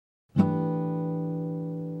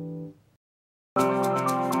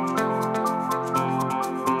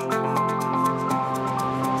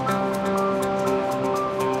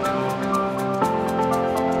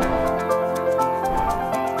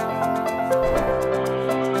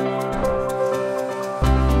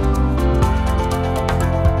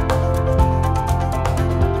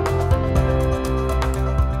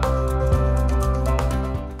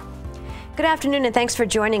afternoon and thanks for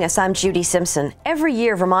joining us. I'm Judy Simpson. Every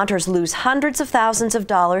year, Vermonters lose hundreds of thousands of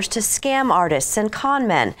dollars to scam artists and con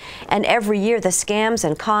men. And every year, the scams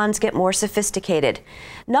and cons get more sophisticated.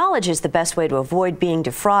 Knowledge is the best way to avoid being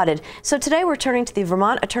defrauded. So today we're turning to the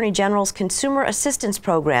Vermont Attorney General's Consumer Assistance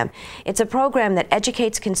Program. It's a program that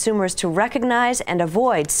educates consumers to recognize and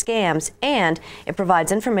avoid scams, and it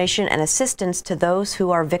provides information and assistance to those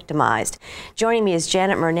who are victimized. Joining me is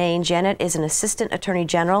Janet Murnane. Janet is an Assistant Attorney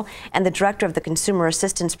General and the Director of the Consumer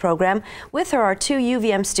Assistance Program. With her are two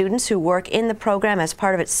UVM students who work in the program as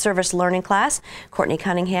part of its service learning class, Courtney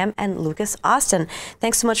Cunningham and Lucas Austin.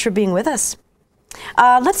 Thanks so much for being with us.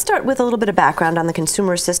 Let's start with a little bit of background on the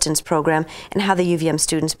Consumer Assistance Program and how the UVM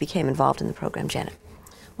students became involved in the program. Janet.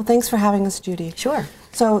 Well, thanks for having us, Judy. Sure.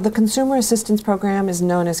 So the Consumer Assistance Program is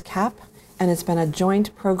known as CAP, and it's been a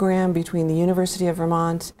joint program between the University of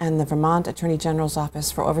Vermont and the Vermont Attorney General's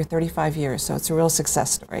Office for over 35 years, so it's a real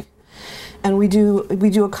success story. And we do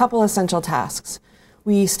a couple essential tasks.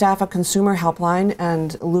 We staff a consumer helpline,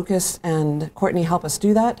 and Lucas and Courtney help us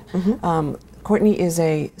do that. Courtney is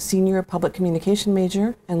a senior public communication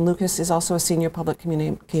major, and Lucas is also a senior public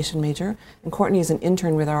communication major. And Courtney is an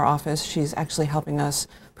intern with our office. She's actually helping us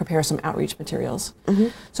prepare some outreach materials.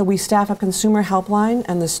 So we staff a consumer helpline,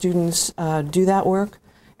 and the students do that work,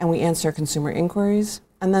 and we answer consumer inquiries.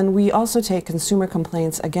 And then we also take consumer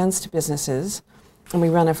complaints against businesses, and we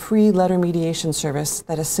run a free letter mediation service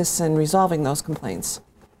that assists in resolving those complaints.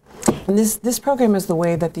 And this program is the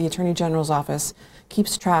way that the Attorney General's Office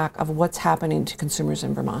keeps track of what's happening to consumers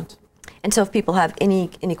in Vermont. And so if people have any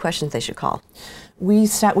questions, they should call. We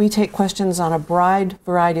take questions on a broad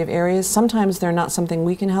variety of areas. Sometimes they're not something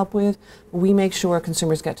we can help with, but we make sure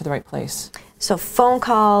consumers get to the right place. So phone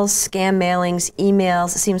calls, scam mailings,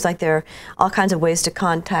 emails, it seems like there are all kinds of ways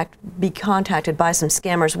to be contacted by some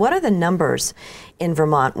scammers. What are the numbers in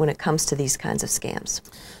Vermont when it comes to these kinds of scams?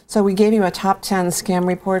 So we gave you a top 10 scam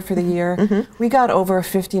report for the year. We got over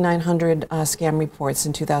 5,900 scam reports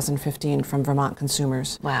in 2015 from Vermont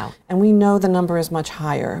consumers. Wow. And we know the number is much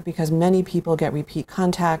higher because many people get repeat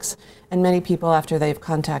contacts, and many people, after they've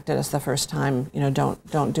contacted us the first time,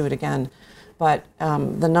 don't do it again. But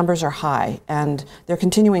the numbers are high, and they're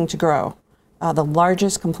continuing to grow. The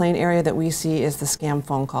largest complaint area that we see is the scam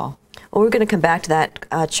phone call. Well, we're going to come back to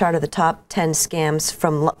that chart of the top 10 scams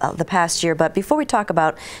from the past year, but before we talk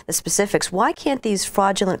about the specifics, why can't these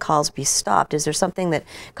fraudulent calls be stopped? Is there something that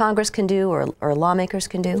Congress can do or lawmakers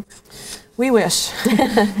can do? We wish.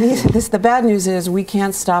 The bad news is we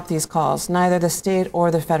can't stop these calls. Neither the state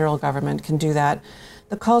or the federal government can do that.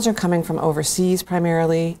 The calls are coming from overseas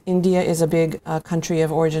primarily. India is a big country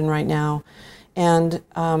of origin right now. And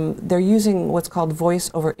they're using what's called voice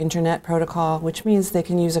over internet protocol, which means they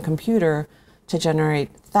can use a computer to generate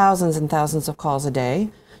thousands and thousands of calls a day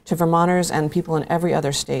to Vermonters and people in every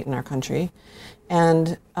other state in our country.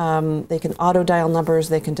 And they can auto dial numbers,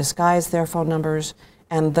 they can disguise their phone numbers,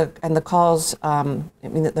 and the calls,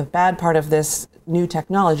 the bad part of this new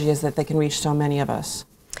technology is that they can reach so many of us.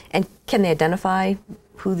 And can they identify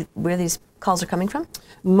where these calls are coming from?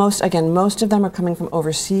 Most of them are coming from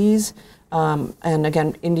overseas. And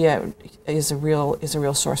again, India is a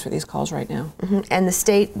real source for these calls right now. And the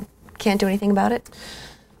state can't do anything about it?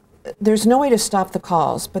 There's no way to stop the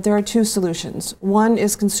calls, but there are two solutions. One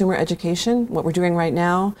is consumer education, what we're doing right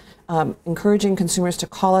now, encouraging consumers to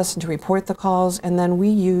call us and to report the calls, and then we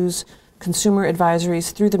use consumer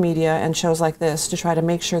advisories through the media and shows like this to try to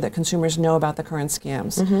make sure that consumers know about the current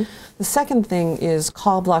scams. The second thing is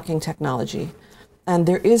call blocking technology. And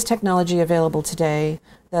there is technology available today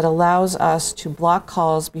that allows us to block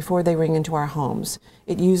calls before they ring into our homes.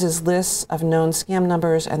 It uses lists of known scam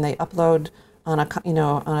numbers, and they upload on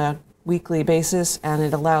a weekly basis, and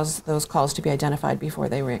it allows those calls to be identified before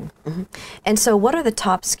they ring. And so what are the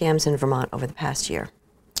top scams in Vermont over the past year?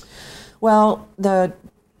 Well, the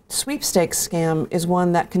sweepstakes scam is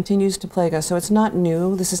one that continues to plague us. So it's not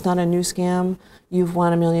new. This is not a new scam. You've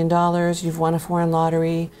won $1 million, you've won a foreign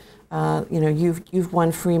lottery, you've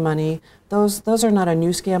won free money. Those are not a new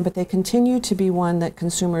scam, but they continue to be one that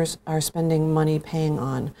consumers are spending money paying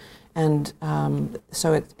on. And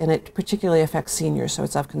it particularly affects seniors, so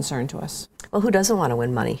it's of concern to us. Well, who doesn't want to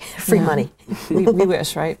win money? Free money. we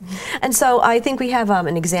wish, right? And so I think we have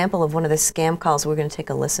an example of one of the scam calls we're going to take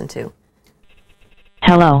a listen to.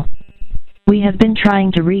 Hello. We have been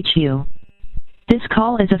trying to reach you. This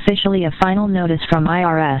call is officially a final notice from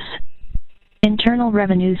IRS. Internal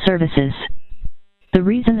Revenue Services. The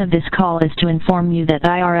reason of this call is to inform you that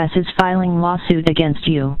IRS is filing lawsuit against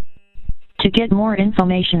you. To get more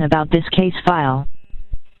information about this case file,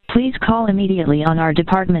 please call immediately on our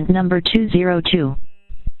department number 202.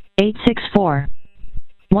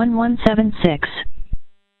 864-1176.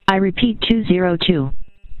 I repeat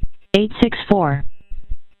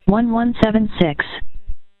 202-864-1176.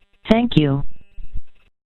 Thank you.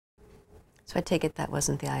 So I take it that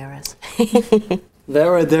wasn't the IRS. That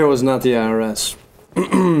right there was not the IRS.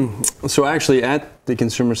 So actually, at the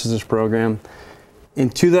Consumer Assistance Program, in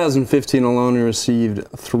 2015 alone, we received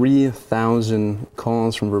 3,000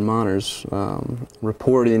 calls from Vermonters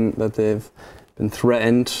reporting that they've been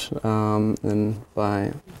threatened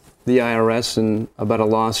by the IRS and about a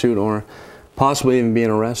lawsuit or possibly even being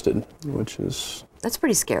arrested, which is... That's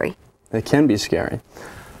pretty scary. It can be scary.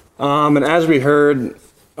 And as we heard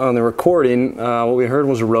on the recording, what we heard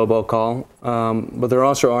was a robocall, but there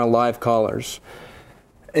also are live callers.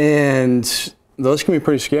 And those can be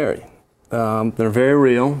pretty scary. They're very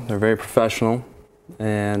real, they're very professional,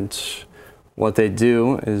 and what they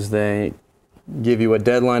do is they give you a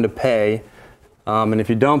deadline to pay, and if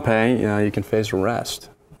you don't pay, you can face arrest.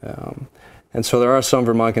 And so there are some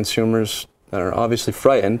Vermont consumers that are obviously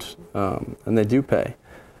frightened, and they do pay.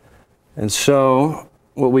 And so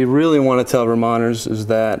what we really want to tell Vermonters is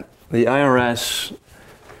that the IRS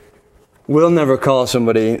will never call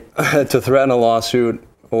somebody to threaten a lawsuit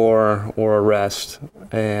or arrest.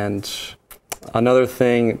 And another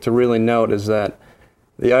thing to really note is that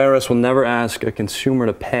the IRS will never ask a consumer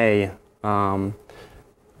to pay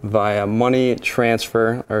via money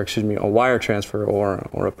transfer, or excuse me, a wire transfer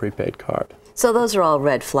or a prepaid card. So those are all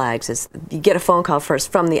red flags. You get a phone call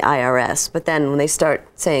first from the IRS, but then when they start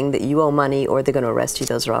saying that you owe money or they're going to arrest you,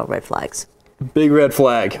 those are all red flags. Big red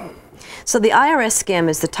flag. So the IRS scam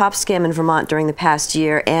is the top scam in Vermont during the past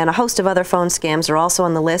year, and a host of other phone scams are also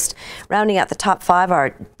on the list. Rounding out the top 5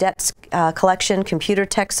 are debt collection, computer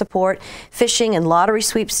tech support, phishing, and lottery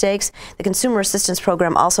sweepstakes. The Consumer Assistance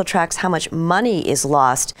Program also tracks how much money is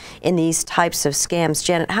lost in these types of scams.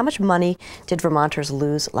 Janet, how much money did Vermonters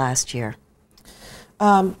lose last year?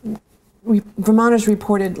 Vermonters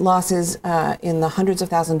reported losses in the hundreds of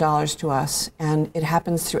thousands of dollars to us, and it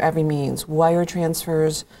happens through every means. Wire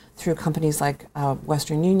transfers through companies like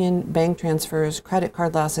Western Union, bank transfers, credit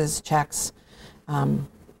card losses, checks,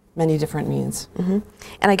 many different means. Mm-hmm.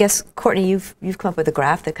 And I guess, Courtney, you've come up with a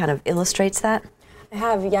graph that kind of illustrates that? I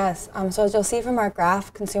have, yes. So as you'll see from our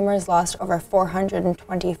graph, consumers lost over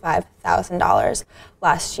 $425,000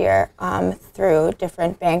 last year through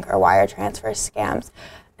different bank or wire transfer scams.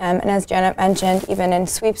 And as Janet mentioned, even in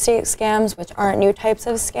sweepstakes scams, which aren't new types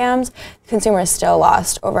of scams, consumers still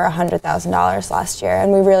lost over $100,000 last year,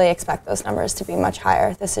 and we really expect those numbers to be much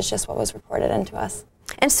higher. This is just what was reported into us.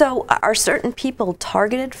 And so are certain people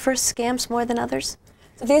targeted for scams more than others?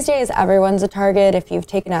 So these days, everyone's a target. If you've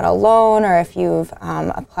taken out a loan or if you've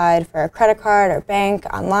applied for a credit card or bank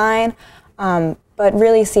online, but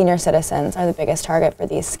really senior citizens are the biggest target for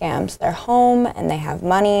these scams. They're home and they have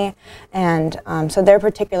money, and so they're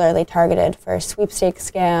particularly targeted for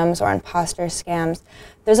sweepstakes scams or imposter scams.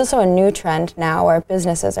 There's also a new trend now where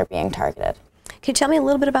businesses are being targeted. Can you tell me a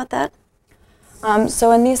little bit about that?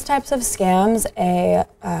 So in these types of scams,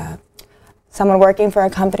 someone working for a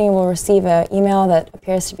company will receive an email that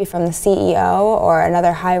appears to be from the CEO or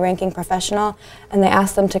another high-ranking professional, and they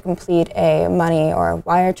ask them to complete a money or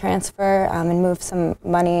wire transfer and move some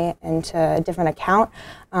money into a different account.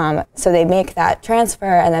 So they make that transfer,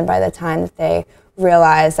 and then by the time that they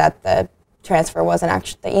realize that the transfer wasn't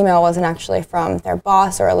actually, the email wasn't actually from their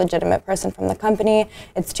boss or a legitimate person from the company,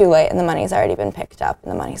 it's too late and the money's already been picked up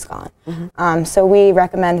and the money's gone. Mm-hmm. So we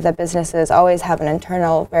recommend that businesses always have an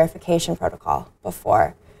internal verification protocol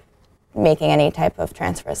before making any type of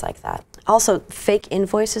transfers like that. Also, fake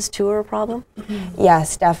invoices too are a problem? Mm-hmm.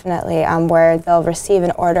 Yes, definitely, where they'll receive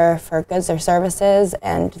an order for goods or services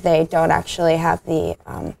and they don't actually have the,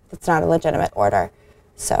 it's not a legitimate order.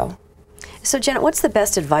 So Janet, what's the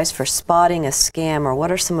best advice for spotting a scam, or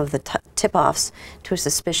what are some of the tip-offs to a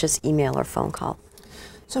suspicious email or phone call?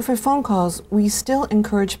 So for phone calls, we still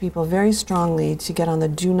encourage people very strongly to get on the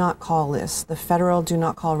Do Not Call list, the federal Do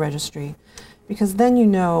Not Call registry, because then you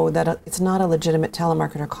know that it's not a legitimate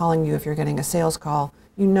telemarketer calling you if you're getting a sales call.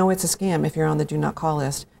 You know it's a scam if you're on the Do Not Call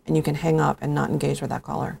list, and you can hang up and not engage with that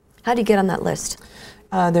caller. How do you get on that list?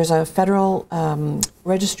 There's a federal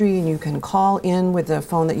registry, and you can call in with the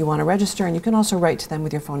phone that you want to register, and you can also write to them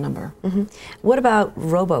with your phone number. Mm-hmm. What about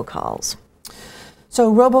robocalls?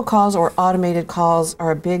 So robocalls or automated calls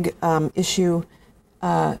are a big issue.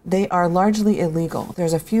 They are largely illegal.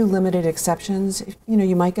 There's a few limited exceptions.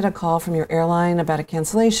 You might get a call from your airline about a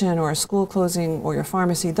cancellation or a school closing or your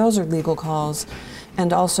pharmacy. Those are legal calls.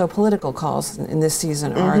 And also political calls in this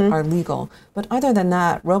season are legal. But other than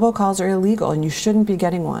that, robocalls are illegal and you shouldn't be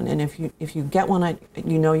getting one. And if you get one,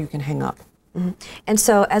 you can hang up. And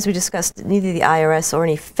so, as we discussed, neither the IRS or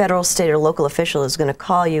any federal, state, or local official is going to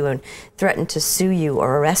call you and threaten to sue you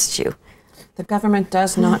or arrest you. The government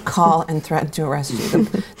does not call and threaten to arrest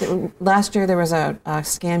you. Last year there was a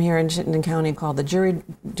scam here in Chittenden County called the jury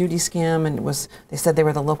duty scam, and they said they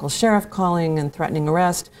were the local sheriff calling and threatening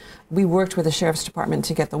arrest. We worked with the sheriff's department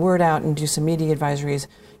to get the word out and do some media advisories.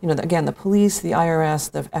 Again, the police, the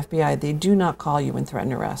IRS, the FBI, they do not call you and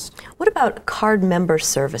threaten arrest. What about card member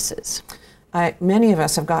services? Many of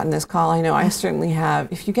us have gotten this call. I know I certainly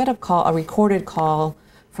have. If you get a recorded call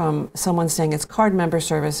from someone saying it's card member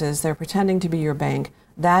services, they're pretending to be your bank,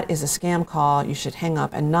 that is a scam call. You should hang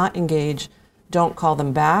up and not engage. Don't call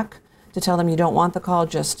them back to tell them you don't want the call.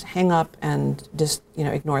 Just hang up and just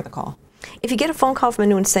ignore the call. If you get a phone call from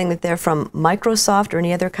anyone saying that they're from Microsoft or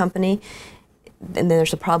any other company, and then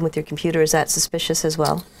there's a problem with your computer, is that suspicious as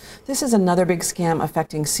well? This is another big scam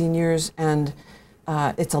affecting seniors, and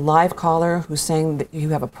it's a live caller who's saying that you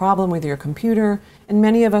have a problem with your computer. And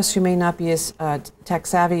many of us who may not be as tech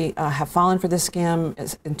savvy have fallen for this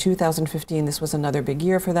scam. In 2015, this was another big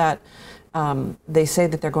year for that. They say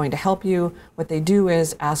that they're going to help you. What they do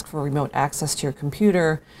is ask for remote access to your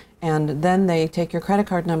computer, and then they take your credit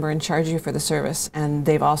card number and charge you for the service. And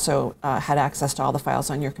they've also had access to all the files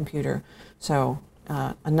on your computer. So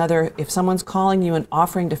if someone's calling you and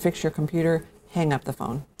offering to fix your computer, hang up the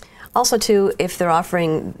phone. Also, too, if they're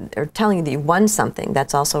offering or telling you that you won something,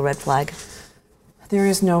 that's also a red flag. There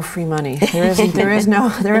is no free money. There is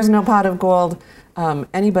no pot of gold.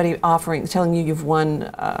 Anybody telling you you've won,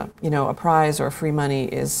 a prize or free money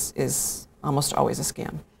is almost always a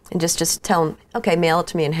scam. And just tell them, okay, mail it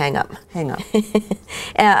to me and hang up. Hang up.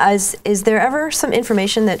 Is there ever some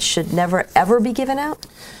information that should never ever be given out?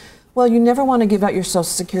 Well, you never want to give out your Social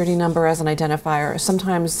Security number as an identifier.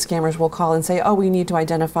 Sometimes scammers will call and say, oh, we need to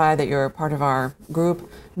identify that you're part of our group.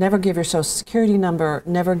 Never give your Social Security number,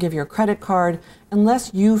 never give your credit card,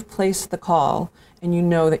 unless you've placed the call and you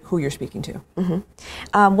know who you're speaking to.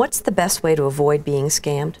 What's the best way to avoid being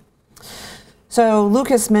scammed? So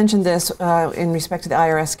Lucas mentioned this in respect to the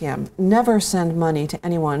IRS scam. Never send money to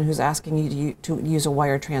anyone who's asking you to use a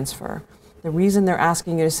wire transfer. The reason they're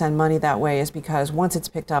asking you to send money that way is because once it's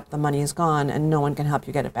picked up, the money is gone and no one can help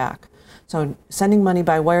you get it back. So sending money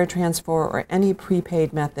by wire transfer or any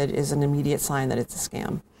prepaid method is an immediate sign that it's a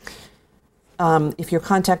scam. If you're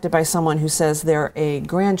contacted by someone who says they're a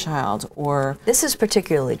grandchild or... This is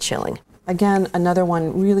particularly chilling. Again, another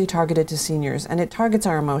one really targeted to seniors, and it targets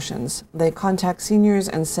our emotions. They contact seniors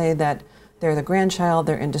and say that they're the grandchild,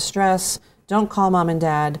 they're in distress, don't call mom and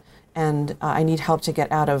dad, and I need help to get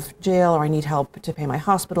out of jail, or I need help to pay my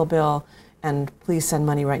hospital bill, and please send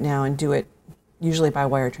money right now, and do it usually by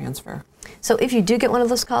wire transfer. So if you do get one of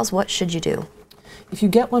those calls, what should you do? If you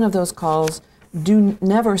get one of those calls,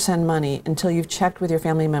 never send money until you've checked with your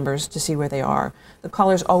family members to see where they are. The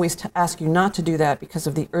callers always ask you not to do that because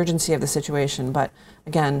of the urgency of the situation, but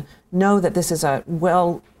again, know that this is a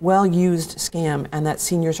well-used scam and that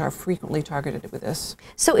seniors are frequently targeted with this.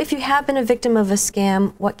 So if you have been a victim of a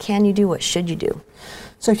scam, what can you do? What should you do?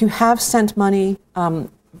 So if you have sent money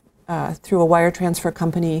through a wire transfer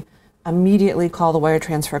company, immediately call the wire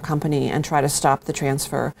transfer company and try to stop the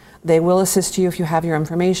transfer. They will assist you if you have your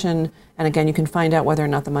information, and again, you can find out whether or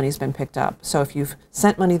not the money's been picked up. So if you've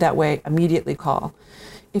sent money that way, immediately call.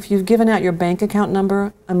 If you've given out your bank account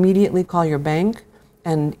number, immediately call your bank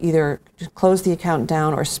and either close the account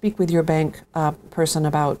down or speak with your bank person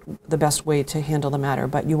about the best way to handle the matter.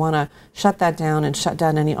 But you want to shut that down and shut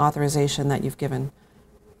down any authorization that you've given.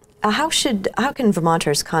 How can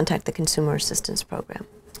Vermonters contact the Consumer Assistance Program?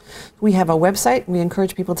 We have a website. We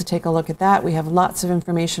encourage people to take a look at that. We have lots of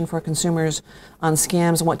information for consumers on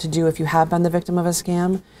scams and what to do if you have been the victim of a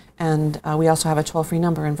scam. And we also have a toll-free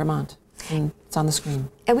number in Vermont, and it's on the screen.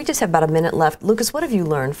 And we just have about a minute left. Lucas, what have you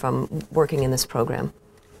learned from working in this program?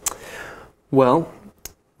 Well,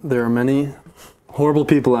 there are many horrible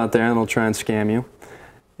people out there that'll try and scam you.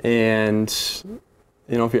 And,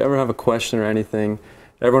 you know, if you ever have a question or anything,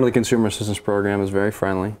 everyone in the Consumer Assistance Program is very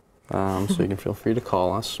friendly. So you can feel free to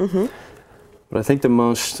call us. But I think the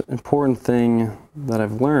most important thing that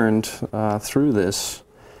I've learned through this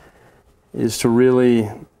is to really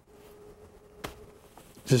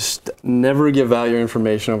just never give out your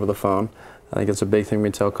information over the phone. I think it's a big thing we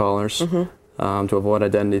tell callers to avoid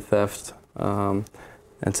identity theft.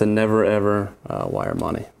 and to never ever wire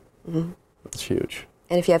money. That's huge.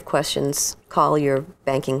 And if you have questions, call your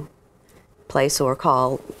banking place or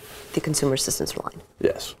call the Consumer Assistance line.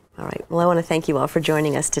 Yes. All right. Well, I want to thank you all for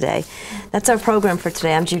joining us today. That's our program for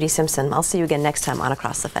today. I'm Judy Simpson. I'll see you again next time on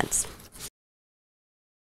Across the Fence.